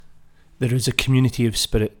There is a community of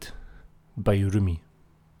spirit by Rumi.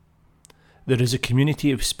 There is a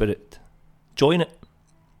community of spirit. Join it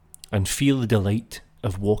and feel the delight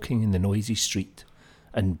of walking in the noisy street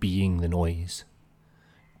and being the noise.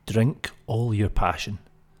 Drink all your passion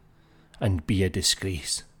and be a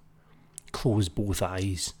disgrace. Close both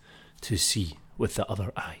eyes to see with the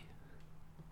other eye.